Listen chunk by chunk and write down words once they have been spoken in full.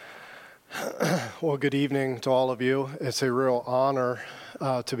Well, good evening to all of you. It's a real honor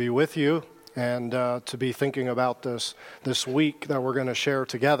to be with you and to be thinking about this week that we're going to share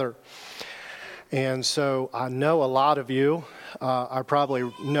together. And so I know a lot of you. I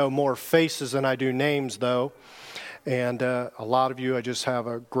probably know more faces than I do names, though. And a lot of you I just have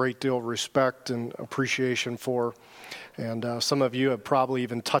a great deal of respect and appreciation for. And some of you have probably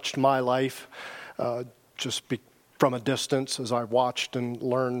even touched my life from a distance as I've watched and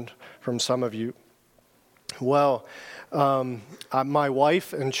learned from some of you. Well, my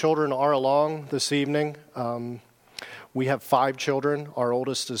wife and children are along this evening. We have 5 children. Our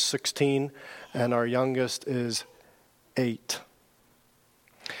oldest is 16, and our youngest is 8.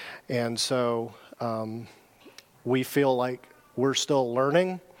 And so we feel like we're still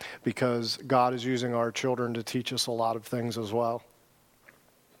learning because God is using our children to teach us a lot of things as well.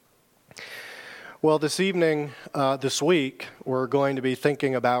 Well, this week, we're going to be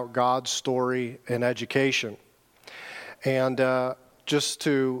thinking about God's story in education. And just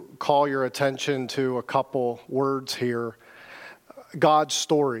to call your attention to a couple words here, God's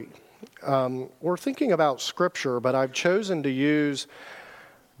story. We're thinking about Scripture, but I've chosen to use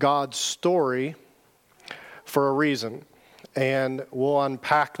God's story for a reason. And we'll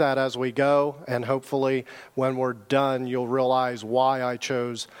unpack that as we go, and hopefully when we're done, you'll realize why I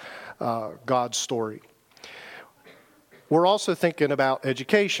chose God's story. We're also thinking about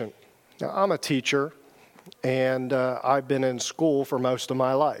education. Now, I'm a teacher, and I've been in school for most of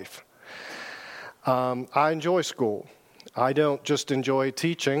my life. I enjoy school. I don't just enjoy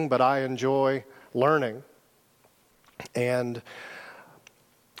teaching, but I enjoy learning. But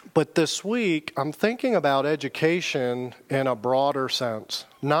this week, I'm thinking about education in a broader sense,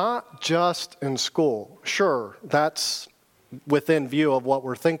 not just in school. Sure, that's within view of what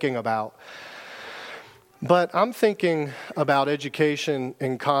we're thinking about. But I'm thinking about education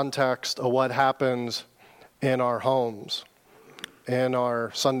in context of what happens in our homes, in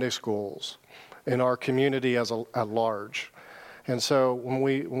our Sunday schools, in our community at large. And so when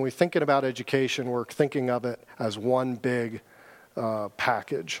we're thinking about education, we're thinking of it as one big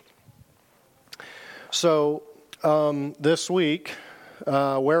package. So this week,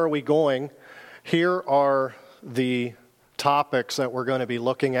 where are we going? Here are the topics that we're going to be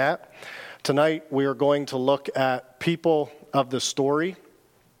looking at. Tonight, we are going to look at people of the story.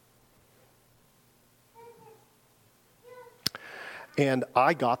 And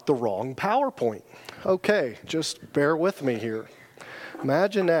I got the wrong PowerPoint. Okay, just bear with me here.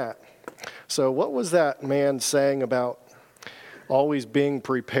 Imagine that. So what was that man saying about always being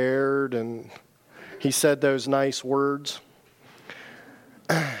prepared? And he said those nice words.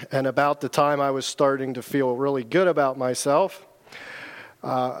 And about the time I was starting to feel really good about myself,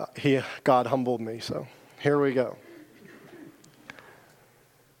 God humbled me. So here we go.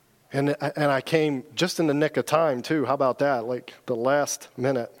 And I came just in the nick of time, too. How about that? Like the last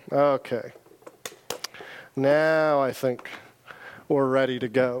minute. Okay. Now I think we're ready to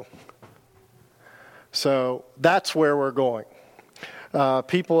go. So that's where we're going.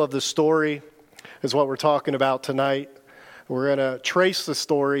 People of the story is what we're talking about tonight. We're going to trace the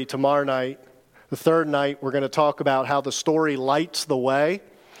story tomorrow night. The third night, we're going to talk about how the story lights the way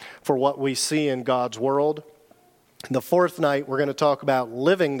for what we see in God's world. The fourth night, we're going to talk about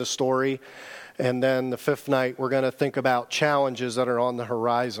living the story. And then the fifth night, we're going to think about challenges that are on the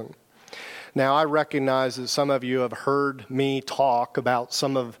horizon. Now, I recognize that some of you have heard me talk about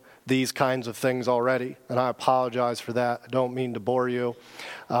some of these kinds of things already, and I apologize for that. I don't mean to bore you.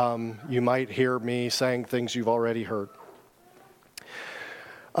 You might hear me saying things you've already heard.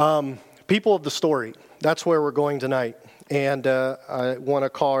 People of the story, that's where we're going tonight. And I want to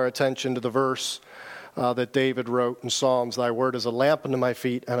call our attention to the verse that David wrote in Psalms, "Thy word is a lamp unto my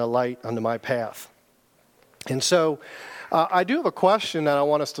feet and a light unto my path." And so I do have a question that I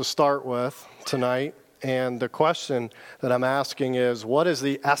want us to start with tonight. And the question that I'm asking is, what is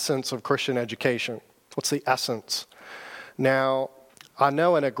the essence of Christian education? What's the essence? Now, I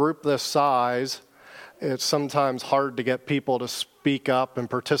know in a group this size, it's sometimes hard to get people to speak up and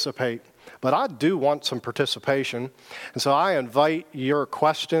participate. But I do want some participation. And so I invite your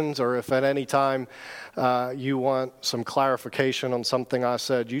questions, or if at any time you want some clarification on something I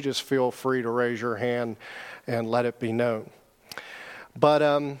said, you just feel free to raise your hand and let it be known. But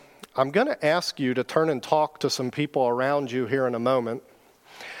I'm going to ask you to turn and talk to some people around you here in a moment.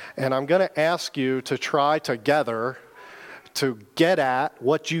 And I'm going to ask you to try together to get at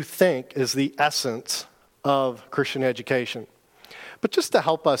what you think is the essence of Christian education. But just to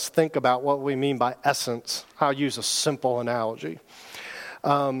help us think about what we mean by essence, I'll use a simple analogy.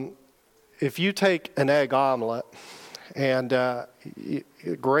 If you take an egg omelet And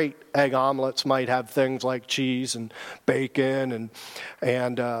great egg omelets might have things like cheese and bacon,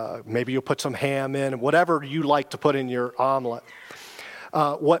 and maybe you'll put some ham in, and whatever you like to put in your omelet.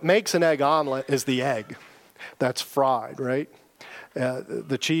 What makes an egg omelet is the egg that's fried, right?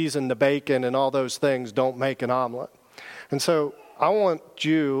 The cheese and the bacon and all those things don't make an omelet. And so I want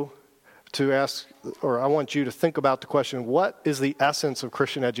you to think about the question, what is the essence of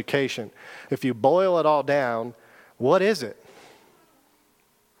Christian education? If you boil it all down, what is it?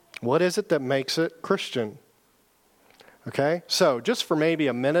 What is it that makes it Christian? Okay, so just for maybe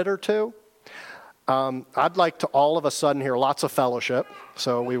a minute or two, I'd like to all of a sudden hear lots of fellowship.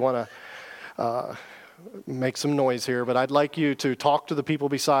 So we want to make some noise here, but I'd like you to talk to the people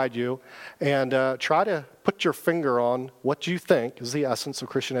beside you and try to put your finger on what you think is the essence of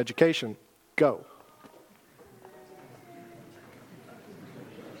Christian education. Go.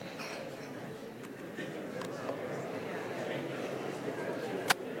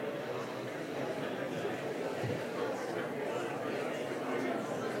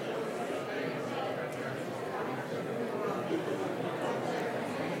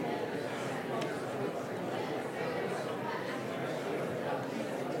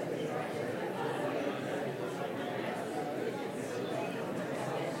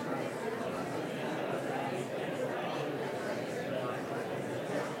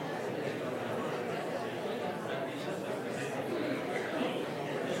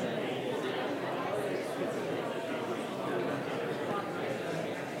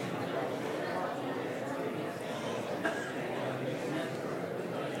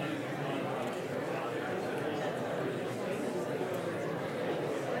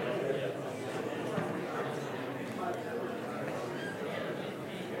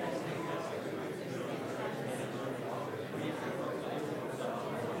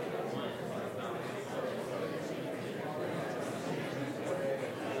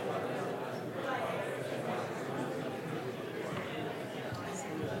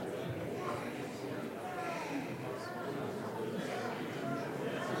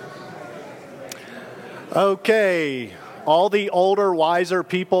 Okay, all the older, wiser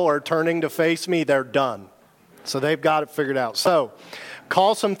people are turning to face me. They're done. So they've got it figured out. So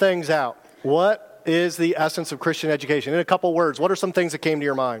call some things out. What is the essence of Christian education? In a couple words, what are some things that came to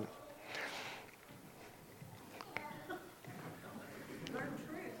your mind?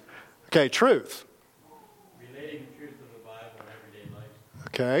 Okay, truth. Relating truth of the Bible in everyday life.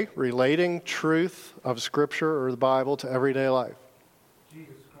 Okay, relating truth of Scripture or the Bible to everyday life.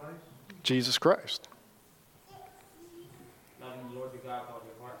 Jesus Christ. Jesus Christ. Loving the Lord your God with all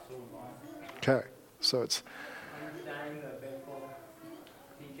your heart, soul, and mind. Okay, so it's... Understanding the biblical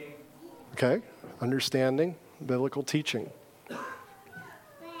teaching. Okay, understanding biblical teaching.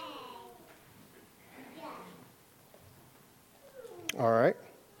 All right.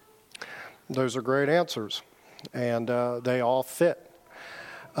 Those are great answers, and they all fit.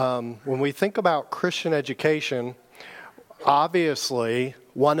 When we think about Christian education, obviously,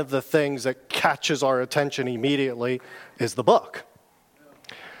 one of the things that catches our attention immediately is the book,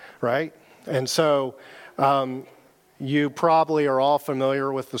 right? And so you probably are all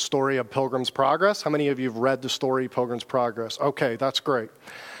familiar with the story of Pilgrim's Progress. How many of you have read the story Pilgrim's Progress? Okay, that's great.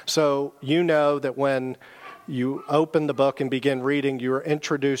 So you know that when you open the book and begin reading, you are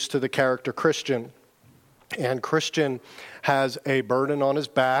introduced to the character Christian. And Christian has a burden on his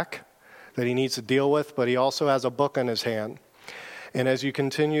back that he needs to deal with, but he also has a book in his hand. And as you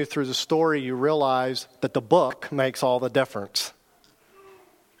continue through the story, you realize that the book makes all the difference.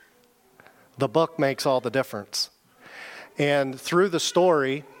 The book makes all the difference. And through the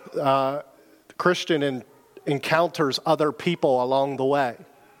story, Christian encounters other people along the way.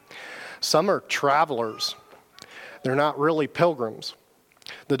 Some are travelers. They're not really pilgrims.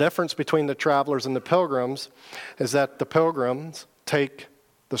 The difference between the travelers and the pilgrims is that the pilgrims take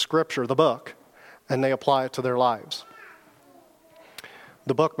the scripture, the book, and they apply it to their lives.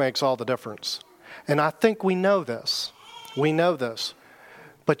 The book makes all the difference. And I think we know this. We know this.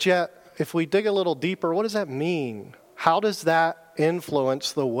 But yet, if we dig a little deeper, what does that mean? How does that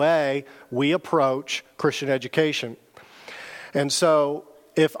influence the way we approach Christian education? And so,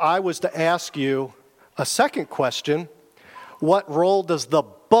 if I was to ask you a second question, what role does the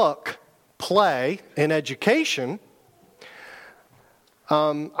book play in education?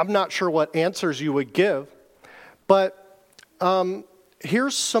 I'm not sure what answers you would give, but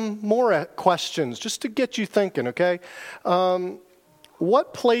here's some more questions just to get you thinking, okay?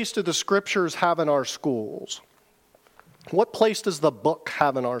 What place do the scriptures have in our schools? What place does the book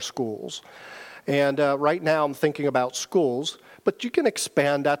have in our schools? And right now I'm thinking about schools, but you can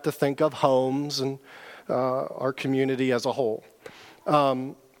expand that to think of homes and our community as a whole.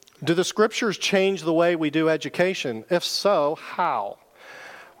 Do the scriptures change the way we do education? If so, how?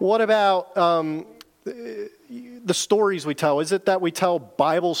 What about the stories we tell? Is it that we tell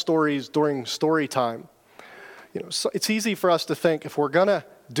Bible stories during story time? So it's easy for us to think if we're going to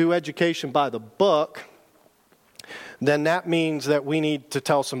do education by the book, then that means that we need to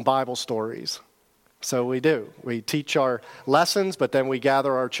tell some Bible stories. So we do. We teach our lessons, but then we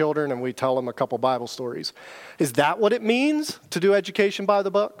gather our children and we tell them a couple Bible stories. Is that what it means to do education by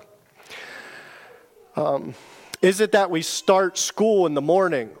the book? Is it that we start school in the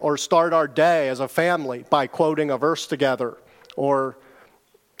morning or start our day as a family by quoting a verse together or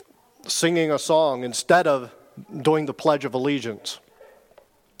singing a song instead of doing the Pledge of Allegiance?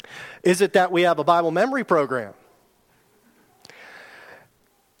 Is it that we have a Bible memory program?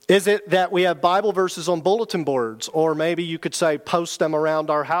 Is it that we have Bible verses on bulletin boards, or maybe you could say post them around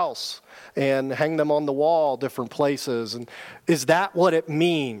our house and hang them on the wall, different places? And is that what it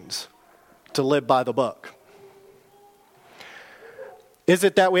means to live by the book? Is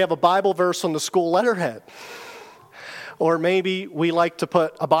it that we have a Bible verse on the school letterhead? Or maybe we like to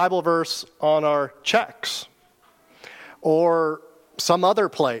put a Bible verse on our checks or some other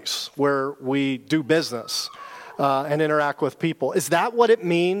place where we do business and interact with people. Is that what it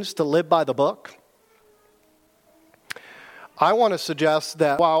means to live by the book? I want to suggest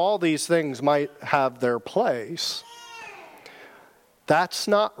that while all these things might have their place, that's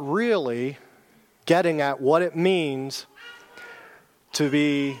not really getting at what it means to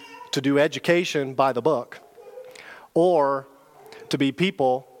do education by the book or to be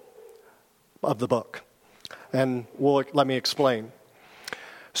people of the book. And let me explain.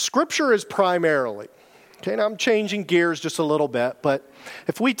 Scripture is primarily, okay, now I'm changing gears just a little bit, but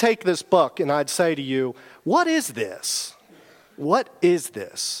if we take this book and I'd say to you, what is this? What is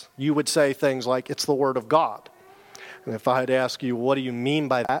this? You would say things like, it's the Word of God. And if I had asked you, what do you mean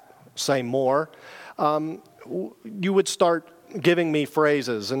by that? Say more. You would start giving me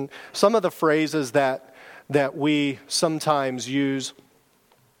phrases. And some of the phrases that we sometimes use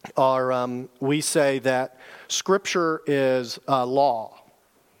are, we say that Scripture is law.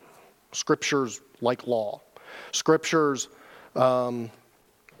 Scripture's like law. Scripture's,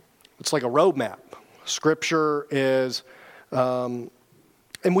 it's like a roadmap. Scripture is, and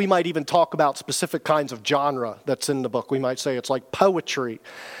we might even talk about specific kinds of genre that's in the book. We might say it's like poetry,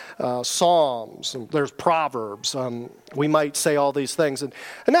 Psalms, and there's Proverbs. We might say all these things. And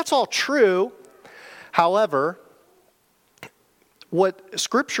that's all true. However, what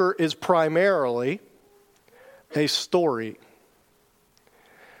Scripture is primarily a story.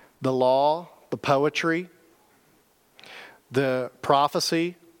 The law, the poetry, the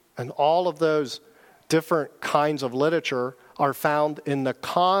prophecy, and all of those different kinds of literature are found in the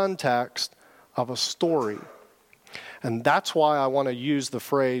context of a story. And that's why I want to use the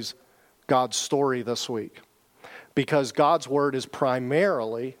phrase God's story this week. Because God's word is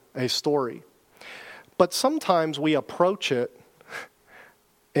primarily a story. But sometimes we approach it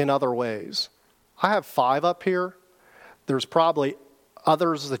in other ways. I have 5 up here. There's probably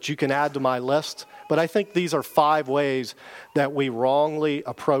others that you can add to my list, but I think these are 5 ways that we wrongly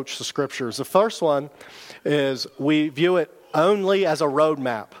approach the Scriptures. The first one is we view it only as a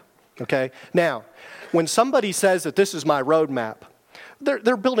roadmap, okay? Now, when somebody says that this is my roadmap,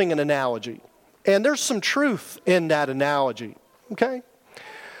 they're building an analogy, and there's some truth in that analogy, okay?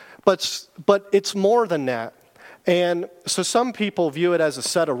 But it's more than that. And so some people view it as a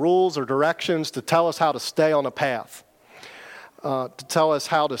set of rules or directions to tell us how to stay on a path. To tell us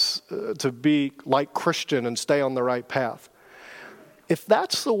how to be like Christian and stay on the right path. If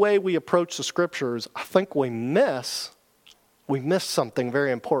that's the way we approach the Scriptures, I think we miss something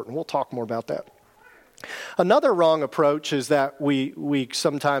very important. We'll talk more about that. Another wrong approach is that we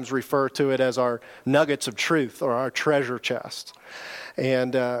sometimes refer to it as our nuggets of truth or our treasure chest.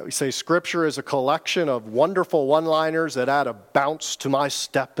 And we say Scripture is a collection of wonderful one-liners that add a bounce to my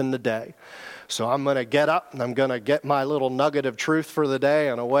step in the day. So I'm going to get up and I'm going to get my little nugget of truth for the day,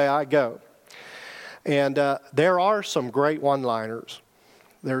 and away I go. And there are some great one-liners.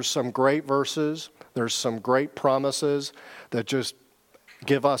 There's some great verses. There's some great promises that just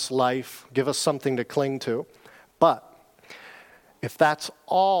give us life, give us something to cling to. But if that's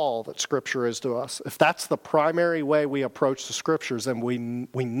all that Scripture is to us, if that's the primary way we approach the Scriptures, then we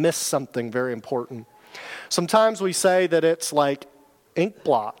miss something very important. Sometimes we say that it's like ink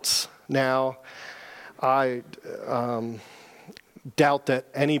blots. Now, I doubt that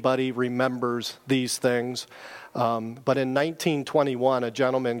anybody remembers these things, but in 1921, a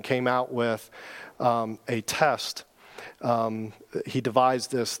gentleman came out with a test. He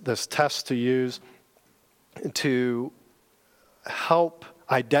devised this test to use, to help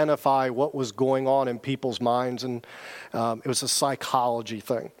identify what was going on in people's minds, and it was a psychology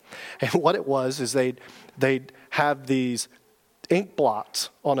thing. And what it was is they'd have these ink blots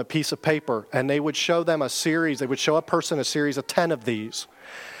on a piece of paper, and they would show them they would show a person a series of 10 of these,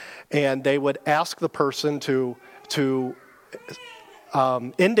 and they would ask the person to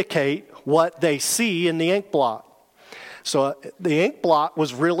indicate what they see in the ink blot. So the ink blot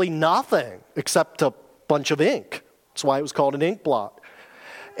was really nothing except a bunch of ink. That's why it was called an ink blot.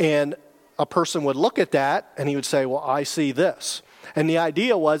 And a person would look at that and he would say, well, I see this. And the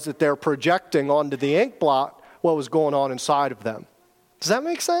idea was that they're projecting onto the ink blot what was going on inside of them. Does that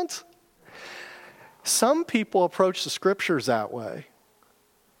make sense? Some people approach the scriptures that way.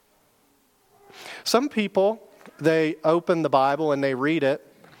 Some people, they open the Bible and they read it,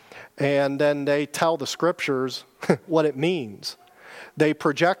 and then they tell the scriptures what it means. They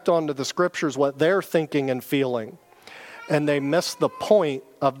project onto the scriptures what they're thinking and feeling, and they miss the point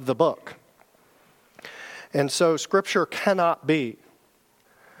of the book. And so scripture cannot be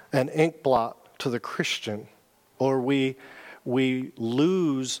an ink blot to the Christian, or we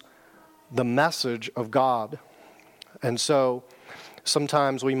lose the message of God. And so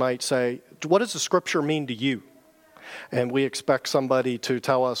sometimes we might say, what does the scripture mean to you? And we expect somebody to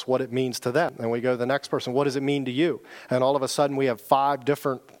tell us what it means to them. And we go to the next person, what does it mean to you? And all of a sudden we have 5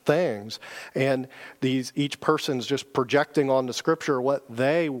 different things. And each person's just projecting on the scripture what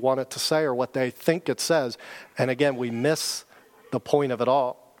they want it to say or what they think it says. And again, we miss the point of it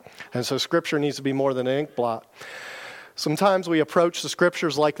all. And so scripture needs to be more than an ink blot. Sometimes we approach the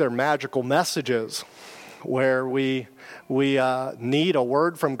scriptures like they're magical messages, where we need a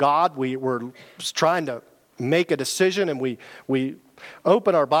word from God. We're trying to make a decision, and we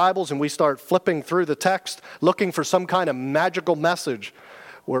open our Bibles and we start flipping through the text looking for some kind of magical message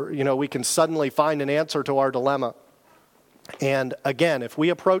where we can suddenly find an answer to our dilemma. And again, if we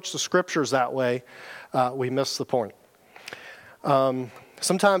approach the scriptures that way, we miss the point.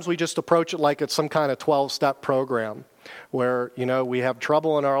 Sometimes we just approach it like it's some kind of 12-step program where, we have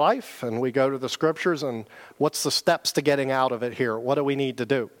trouble in our life and we go to the scriptures and what's the steps to getting out of it here? What do we need to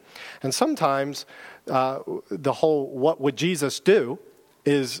do? And sometimes the whole what would Jesus do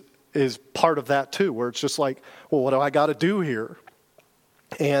is part of that too, where it's just like, well, what do I got to do here?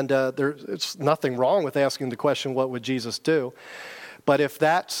 And it's nothing wrong with asking the question, what would Jesus do? But if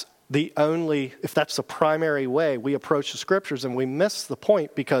that's the primary way we approach the scriptures, and we miss the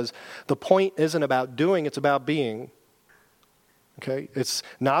point, because the point isn't about doing, it's about being. Okay? It's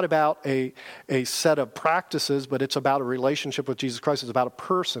not about a set of practices, but it's about a relationship with Jesus Christ. It's about a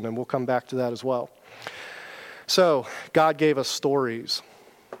person, and we'll come back to that as well. So, God gave us stories.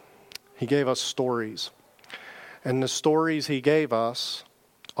 He gave us stories. And the stories He gave us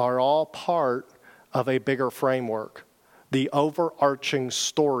are all part of a bigger framework, the overarching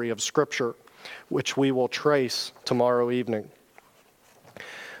story of Scripture, which we will trace tomorrow evening.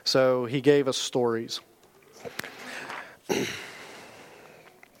 So He gave us stories.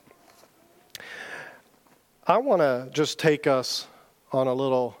 I want to just take us on a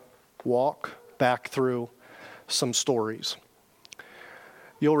little walk back through some stories.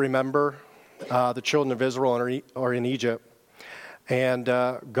 You'll remember the children of Israel are in Egypt, and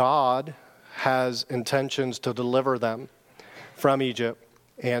God has intentions to deliver them from Egypt.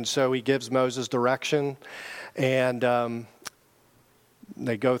 And so He gives Moses direction, and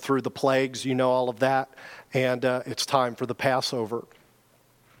they go through the plagues, all of that, and it's time for the Passover.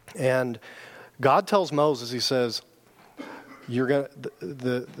 And God tells Moses, He says, "You're going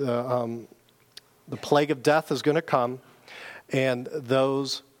the plague of death is going to come, and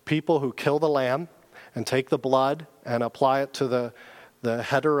those people who kill the lamb and take the blood and apply it to the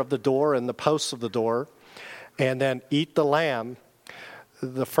header of the door and the posts of the door, and then eat the lamb,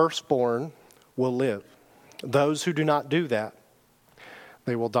 the firstborn will live. Those who do not do that,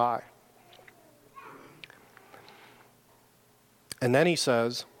 they will die." And then He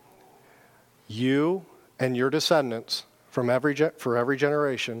says, "You and your descendants for every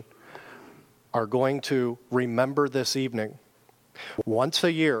generation are going to remember this evening. Once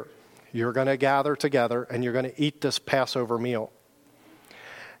a year, you're going to gather together and you're going to eat this Passover meal."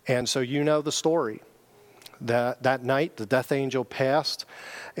 And so the story. That night, the death angel passed,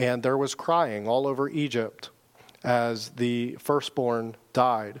 and there was crying all over Egypt as the firstborn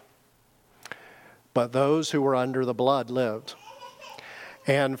died. But those who were under the blood lived.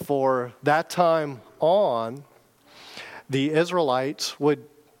 And for that time on, the Israelites would,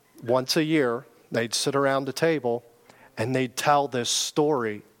 once a year, they'd sit around the table and they'd tell this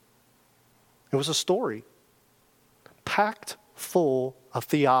story. It was a story packed full of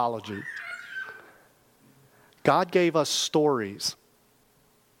theology. God gave us stories.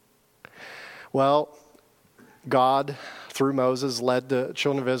 Well, God, through Moses, led the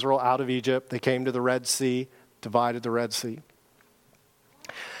children of Israel out of Egypt. They came to the Red Sea, divided the Red Sea.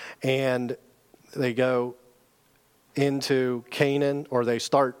 And they go into Canaan, or they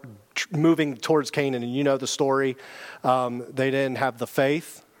start moving towards Canaan. And you know the story. They didn't have the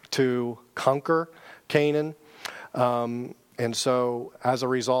faith to conquer Canaan. And so as a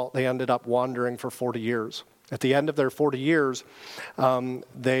result, they ended up wandering for 40 years. At the end of their 40 years,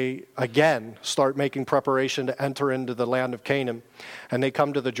 they again start making preparation to enter into the land of Canaan. And they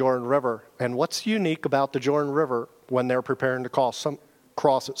come to the Jordan River. And what's unique about the Jordan River when they're preparing to cross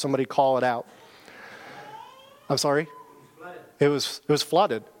it? Somebody call it out. I'm sorry? It was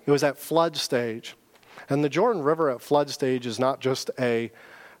flooded. It was at flood stage. And the Jordan River at flood stage is not just a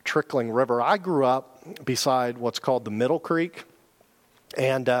trickling river. I grew up beside what's called the Middle Creek.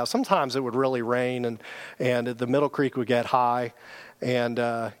 And sometimes it would really rain, and the Middle Creek would get high, and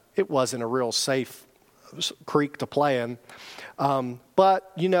it wasn't a real safe creek to play in.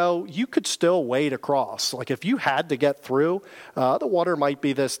 But, you know, you could still wade across. Like if you had to get through, the water might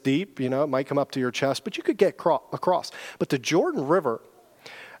be this deep, you know, it might come up to your chest, but you could get across. But the Jordan River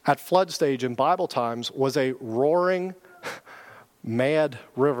at flood stage in Bible times was a roaring, mad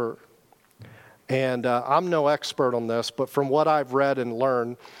river. And I'm no expert on this, but from what I've read and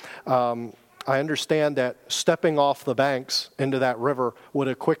learned, I understand that stepping off the banks into that river would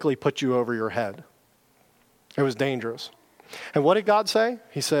have quickly put you over your head. It was dangerous. And what did God say?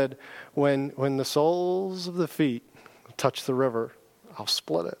 He said, when the soles of the feet touch the river, I'll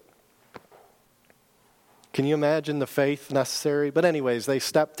split it. Can you imagine the faith necessary? But anyways, they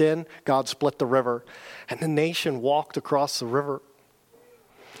stepped in, God split the river, and the nation walked across the river.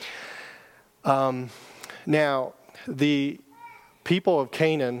 Now, the people of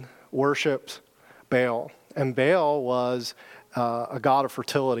Canaan worshipped Baal, and Baal was a god of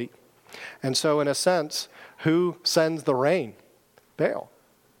fertility. And so, in a sense, who sends the rain? Baal.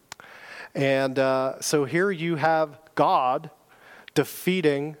 And so here you have God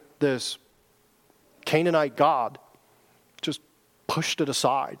defeating this Canaanite god, just pushed it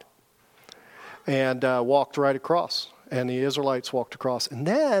aside and walked right across. And the Israelites walked across. And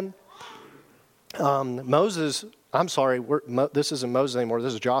then Moses, I'm sorry, this isn't Moses anymore,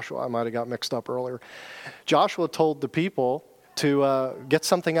 this is Joshua. I might have got mixed up earlier. Joshua told the people to get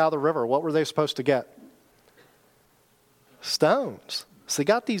something out of the river. What were they supposed to get? Stones. So they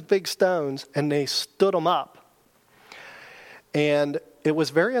got these big stones and they stood them up. And it was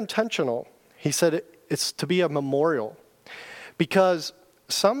very intentional. He said it's to be a memorial. Because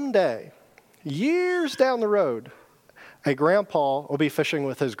someday, years down the road, a grandpa will be fishing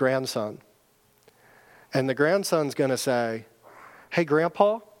with his grandson. And the grandson's going to say, hey,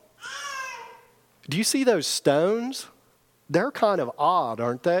 Grandpa, do you see those stones? They're kind of odd,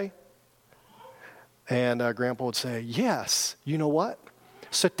 aren't they? And Grandpa would say, yes. You know what?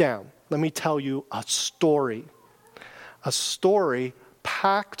 Sit down. Let me tell you a story. A story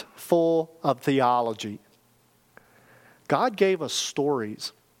packed full of theology. God gave us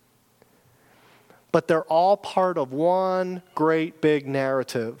stories. But they're all part of one great big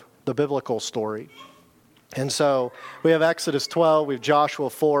narrative, the biblical story. And so we have Exodus 12, we have Joshua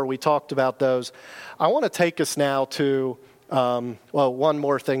 4, we talked about those. I want to take us now to, one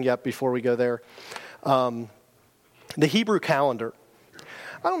more thing yet before we go there. The Hebrew calendar.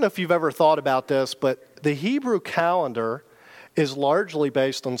 I don't know if you've ever thought about this, but the Hebrew calendar is largely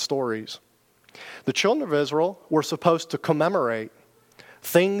based on stories. The children of Israel were supposed to commemorate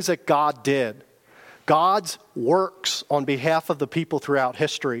things that God did, God's works on behalf of the people throughout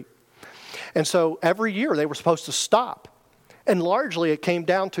history. And so every year they were supposed to stop. And largely it came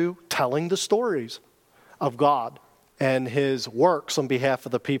down to telling the stories of God and his works on behalf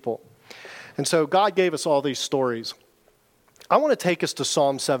of the people. And so God gave us all these stories. I want to take us to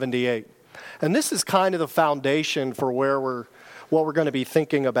Psalm 78. And this is kind of the foundation for what we're going to be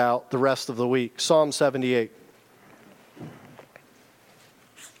thinking about the rest of the week. Psalm 78.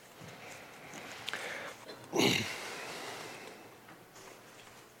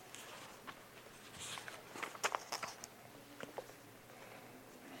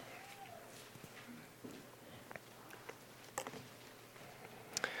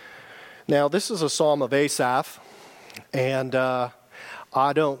 Now, this is a psalm of Asaph, and I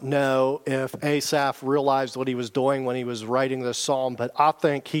don't know if Asaph realized what he was doing when he was writing this psalm, but I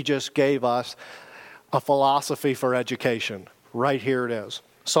think he just gave us a philosophy for education. Right here it is.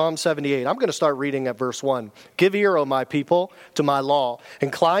 Psalm 78. I'm going to start reading at verse 1. Give ear, O my people, to my law.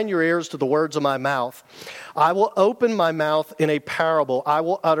 Incline your ears to the words of my mouth. I will open my mouth in a parable. I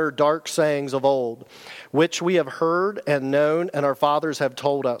will utter dark sayings of old, which we have heard and known, and our fathers have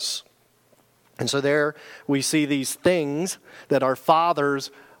told us. And so there we see these things that our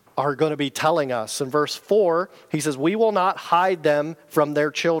fathers are going to be telling us. In verse 4, he says, we will not hide them from their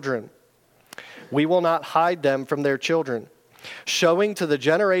children. We will not hide them from their children. Showing to the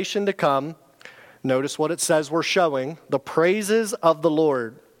generation to come, notice what it says we're showing, the praises of the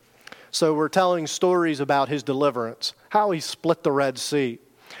Lord. So we're telling stories about his deliverance, how he split the Red Sea,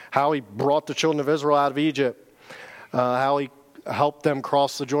 how he brought the children of Israel out of Egypt, how he helped them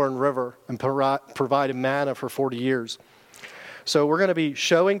cross the Jordan River and provided manna for 40 years. So we're going to be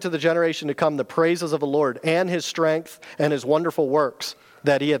showing to the generation to come the praises of the Lord and his strength and his wonderful works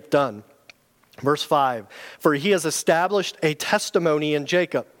that he hath done. Verse 5, for he has established a testimony in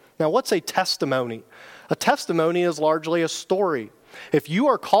Jacob. Now, what's a testimony? A testimony is largely a story. If you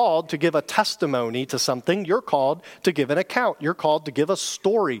are called to give a testimony to something, you're called to give an account. You're called to give a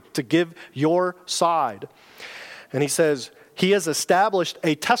story, to give your side. And he says, he has established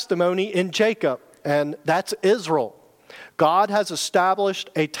a testimony in Jacob, and that's Israel. God has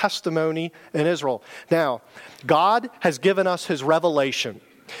established a testimony in Israel. Now, God has given us his revelation.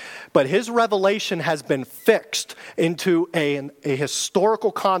 But his revelation has been fixed into a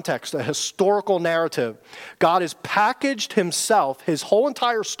historical context, a historical narrative. God has packaged himself, his whole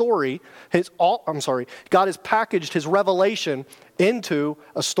entire story, God has packaged his revelation into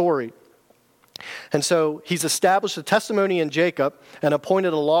a story. And so he's established a testimony in Jacob and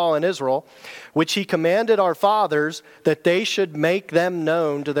appointed a law in Israel, which he commanded our fathers that they should make them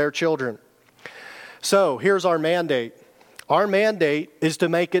known to their children. So here's our mandate. Our mandate is to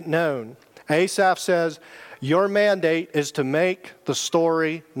make it known. Asaph says, your mandate is to make the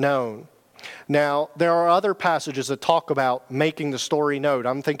story known. Now, there are other passages that talk about making the story known.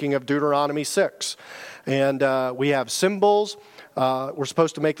 I'm thinking of Deuteronomy 6. And we have symbols. We're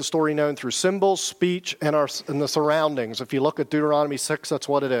supposed to make the story known through symbols, speech, and the surroundings. If you look at Deuteronomy 6, that's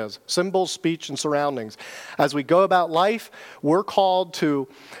what it is. Symbols, speech, and surroundings. As we go about life, we're called to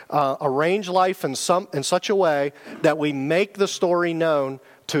arrange life in such a way that we make the story known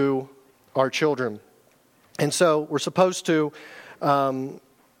to our children. And so we're supposed to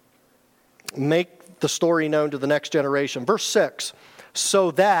make the story known to the next generation. Verse 6,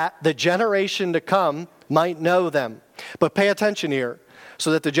 so that the generation to come might know them. But pay attention here.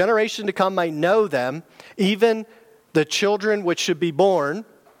 So that the generation to come might know them, even the children which should be born,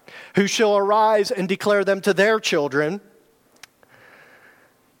 who shall arise and declare them to their children.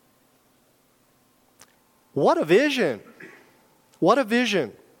 What a vision. What a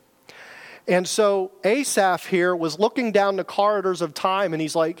vision. And so Asaph here was looking down the corridors of time and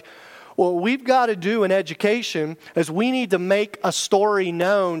he's like, what we've got to do in education is we need to make a story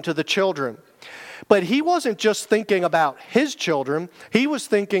known to the children. But he wasn't just thinking about his children. He was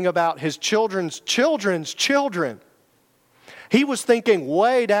thinking about his children's children's children. He was thinking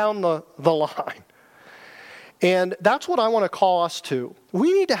way down the line. And that's what I want to call us to.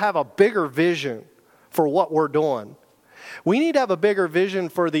 We need to have a bigger vision for what we're doing. We need to have a bigger vision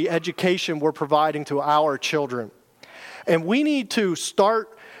for the education we're providing to our children. And we need to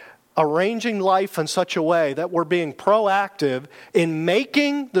start arranging life in such a way that we're being proactive in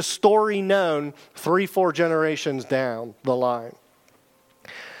making the story known 3-4 generations down the line.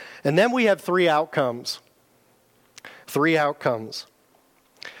 And then we have 3 outcomes. 3 outcomes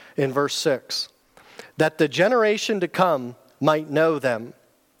in verse 6. That the generation to come might know them,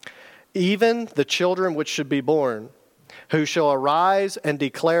 even the children which should be born, who shall arise and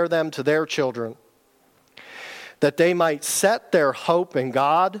declare them to their children, that they might set their hope in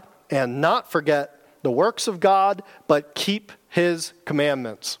God and not forget the works of God, but keep his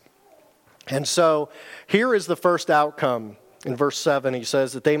commandments. And so here is the first outcome. In verse 7, he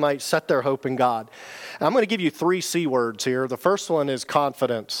says that they might set their hope in God. And I'm going to give you 3 C words here. The first one is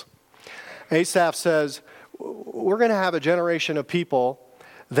confidence. Asaph says, we're going to have a generation of people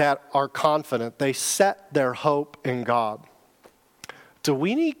that are confident. They set their hope in God. Do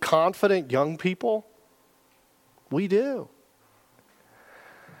we need confident young people? We do.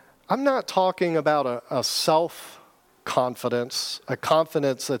 I'm not talking about a self-confidence, a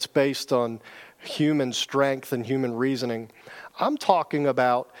confidence that's based on human strength and human reasoning. I'm talking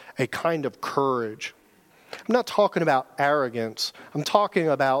about a kind of courage. I'm not talking about arrogance. I'm talking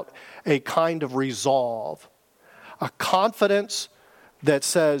about a kind of resolve, a confidence that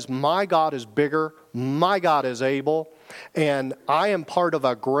says, my God is bigger, my God is able, and I am part of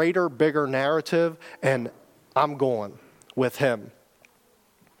a greater, bigger narrative, and I'm going with him.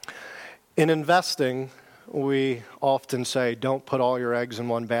 In investing, we often say, don't put all your eggs in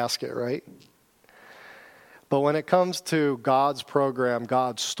one basket, right? But when it comes to God's program,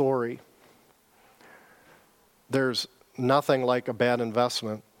 God's story, there's nothing like a bad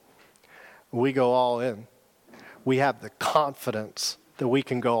investment. We go all in. We have the confidence that we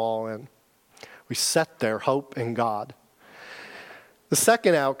can go all in. We set their hope in God. The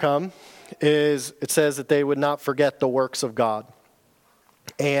second outcome is it says that they would not forget the works of God.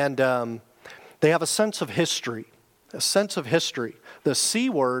 And they have a sense of history, a sense of history. The C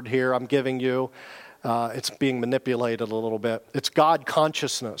word here I'm giving you, it's being manipulated a little bit. It's God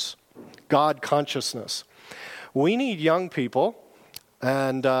consciousness. God consciousness. We need young people,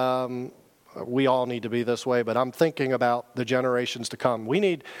 and we all need to be this way, but I'm thinking about the generations to come. We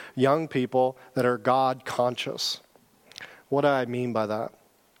need young people that are God conscious. What do I mean by that?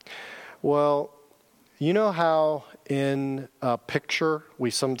 Well, you know how in a picture we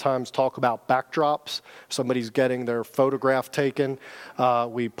sometimes talk about backdrops? Somebody's getting their photograph taken.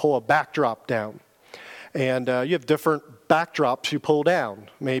 We pull a backdrop down. And you have different backdrops you pull down,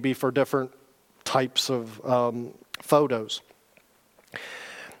 maybe for different types of photos.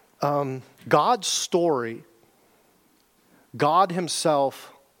 God's story, God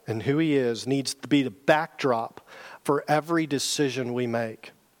himself and who he is, needs to be the backdrop for every decision we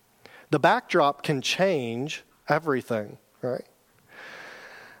make. The backdrop can change everything, right?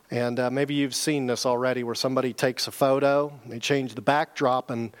 And maybe you've seen this already where somebody takes a photo, they change the backdrop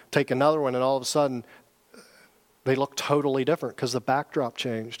and take another one, and all of a sudden they look totally different because the backdrop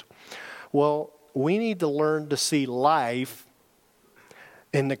changed. Well, we need to learn to see life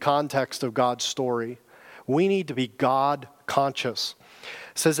in the context of God's story. We need to be God conscious.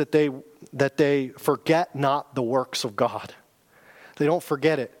 It says that they forget not the works of God. They don't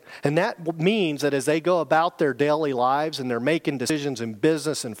forget it. And that means that as they go about their daily lives and they're making decisions in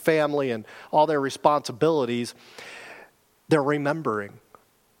business and family and all their responsibilities, they're remembering.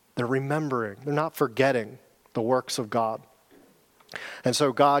 They're remembering. They're not forgetting the works of God. And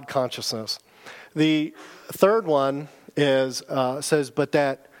so God consciousness. The third one is says, but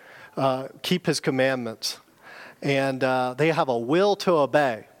that keep his commandments. And they have a will to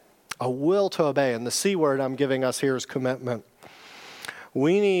obey. A will to obey. And the C word I'm giving us here is commitment.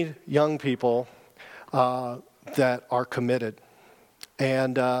 We need young people that are committed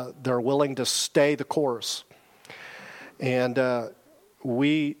and they're willing to stay the course. And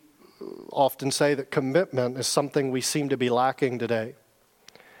we often say that commitment is something we seem to be lacking today.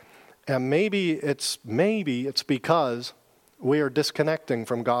 And maybe it's because we are disconnecting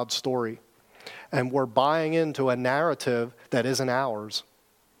from God's story and we're buying into a narrative that isn't ours.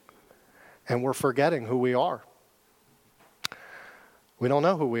 And we're forgetting who we are. We don't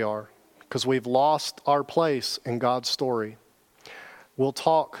know who we are because we've lost our place in God's story. We'll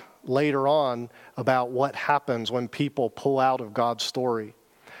talk later on about what happens when people pull out of God's story.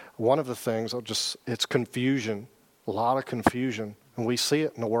 One of the things, it's confusion, a lot of confusion, and we see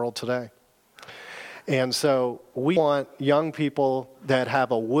it in the world today. And so we want young people that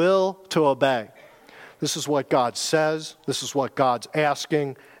have a will to obey. This is what God says, this is what God's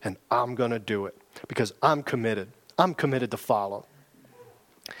asking, and I'm going to do it because I'm committed. I'm committed to follow.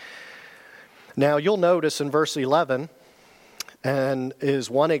 Now, you'll notice in verse 11, and is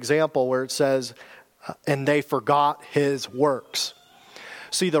one example where it says, and they forgot his works.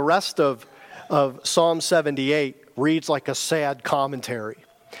 See, the rest of Psalm 78 reads like a sad commentary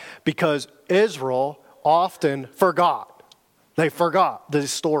because Israel often forgot. They forgot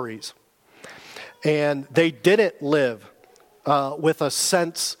these stories. And they didn't live with a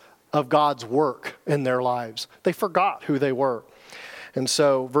sense of God's work in their lives. They forgot who they were. And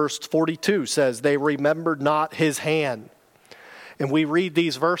so verse 42 says, they remembered not his hand. And we read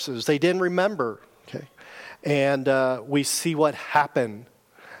these verses. They didn't remember. Okay? And we see what happened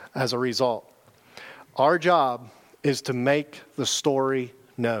as a result. Our job is to make the story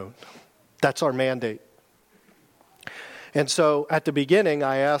known. That's our mandate. And so at the beginning,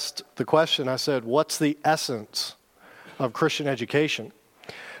 I asked the question, I said, what's the essence of Christian education?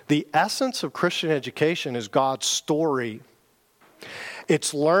 The essence of Christian education is God's story.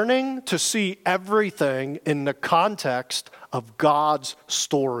 It's learning to see everything in the context of God's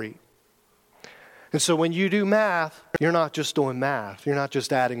story. And so when you do math, you're not just doing math. You're not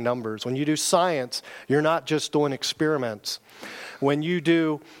just adding numbers. When you do science, you're not just doing experiments. When you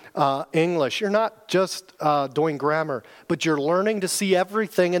do English, you're not just doing grammar, but you're learning to see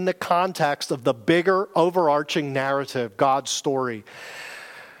everything in the context of the bigger overarching narrative, God's story.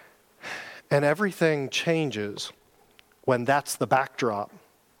 And everything changes when that's the backdrop.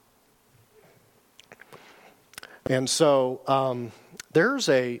 And so There's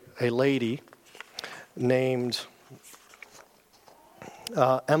a lady named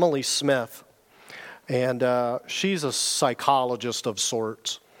Emily Smith, and she's a psychologist of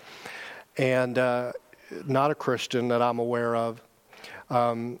sorts, and not a Christian that I'm aware of.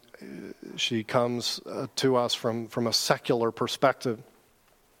 She comes to us from a secular perspective.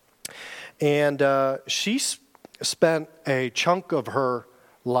 And she spent a chunk of her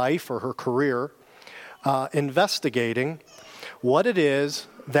life or her career investigating what it is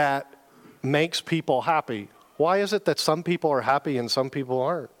that makes people happy. Why is it that some people are happy and some people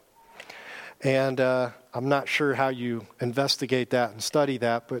aren't? And I'm not sure how you investigate that and study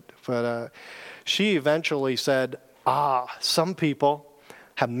that, but she eventually said, some people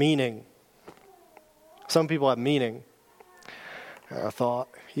have meaning. Some people have meaning. And I thought,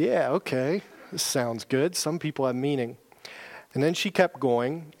 yeah, okay, this sounds good. Some people have meaning. And then she kept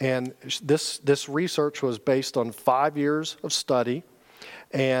going, and this research was based on 5 years of study,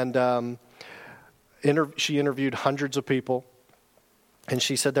 and she interviewed hundreds of people, and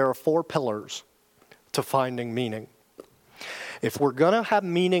she said there are 4 pillars to finding meaning. If we're going to have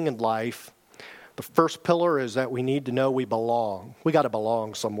meaning in life, the first pillar is that we need to know we belong. We got to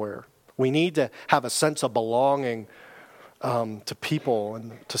belong somewhere. We need to have a sense of belonging to people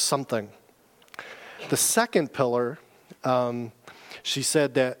and to something. The second pillar, she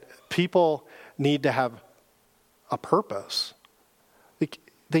said that people need to have a purpose.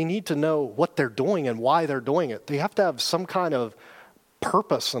 They need to know what they're doing and why they're doing it. They have to have some kind of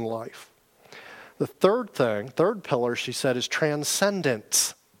purpose in life. The third pillar, she said, is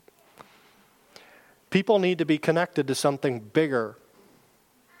transcendence. People need to be connected to something bigger.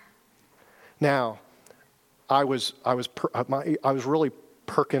 Now, I was really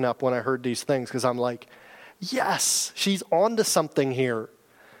perking up when I heard these things because I'm like, yes, she's on to something here.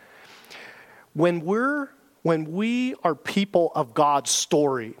 When we are people of God's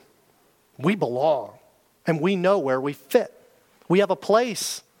story, we belong and we know where we fit. We have a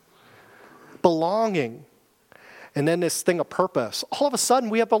place, belonging. And then this thing of purpose. All of a sudden,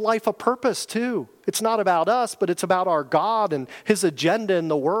 we have a life of purpose, too. It's not about us, but it's about our God and His agenda in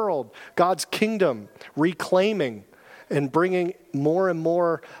the world. God's kingdom, reclaiming and bringing more and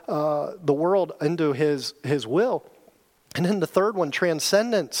more the world into His will. And then the third one,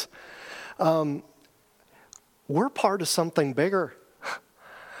 transcendence. We're part of something bigger.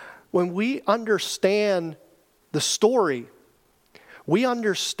 When we understand the story, we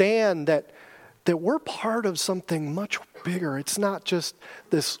understand that we're part of something much bigger. It's not just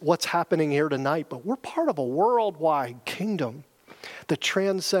this what's happening here tonight, but we're part of a worldwide kingdom that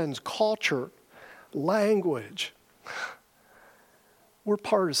transcends culture, language. We're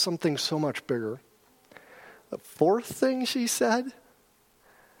part of something so much bigger. The fourth thing she said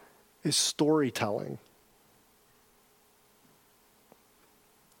is storytelling.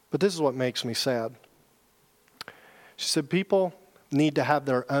 But this is what makes me sad. She said people need to have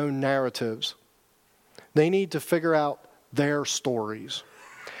their own narratives. They need to figure out their stories,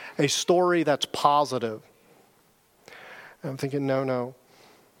 a story that's positive. And I'm thinking, no.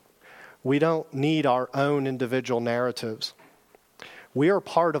 We don't need our own individual narratives. We are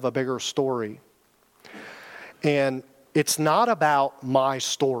part of a bigger story. And it's not about my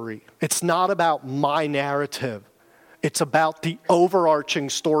story. It's not about my narrative. It's about the overarching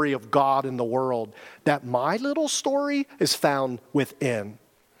story of God in the world, that my little story is found within.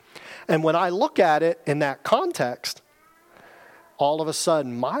 And when I look at it in that context, all of a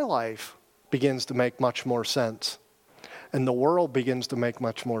sudden my life begins to make much more sense. And the world begins to make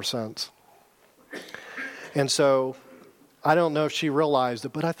much more sense. And so, I don't know if she realized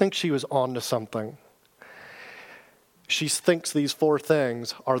it, but I think she was on to something. She thinks these 4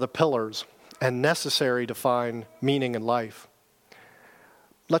 things are the pillars and necessary to find meaning in life.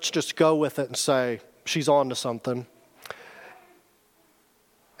 Let's just go with it and say she's on to something.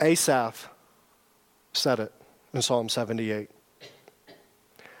 Asaph said it in Psalm 78.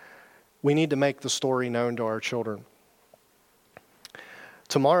 We need to make the story known to our children.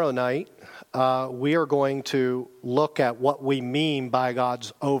 Tomorrow night, we are going to look at what we mean by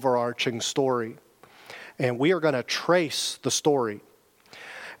God's overarching story. And we are going to trace the story.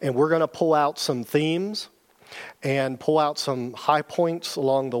 And we're going to pull out some themes and pull out some high points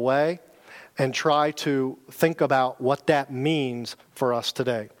along the way and try to think about what that means for us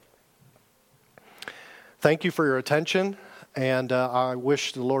today. Thank you for your attention, and I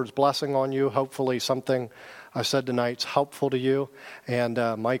wish the Lord's blessing on you. Hopefully something I said tonight's helpful to you. And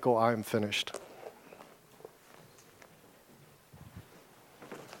Michael, I'm finished.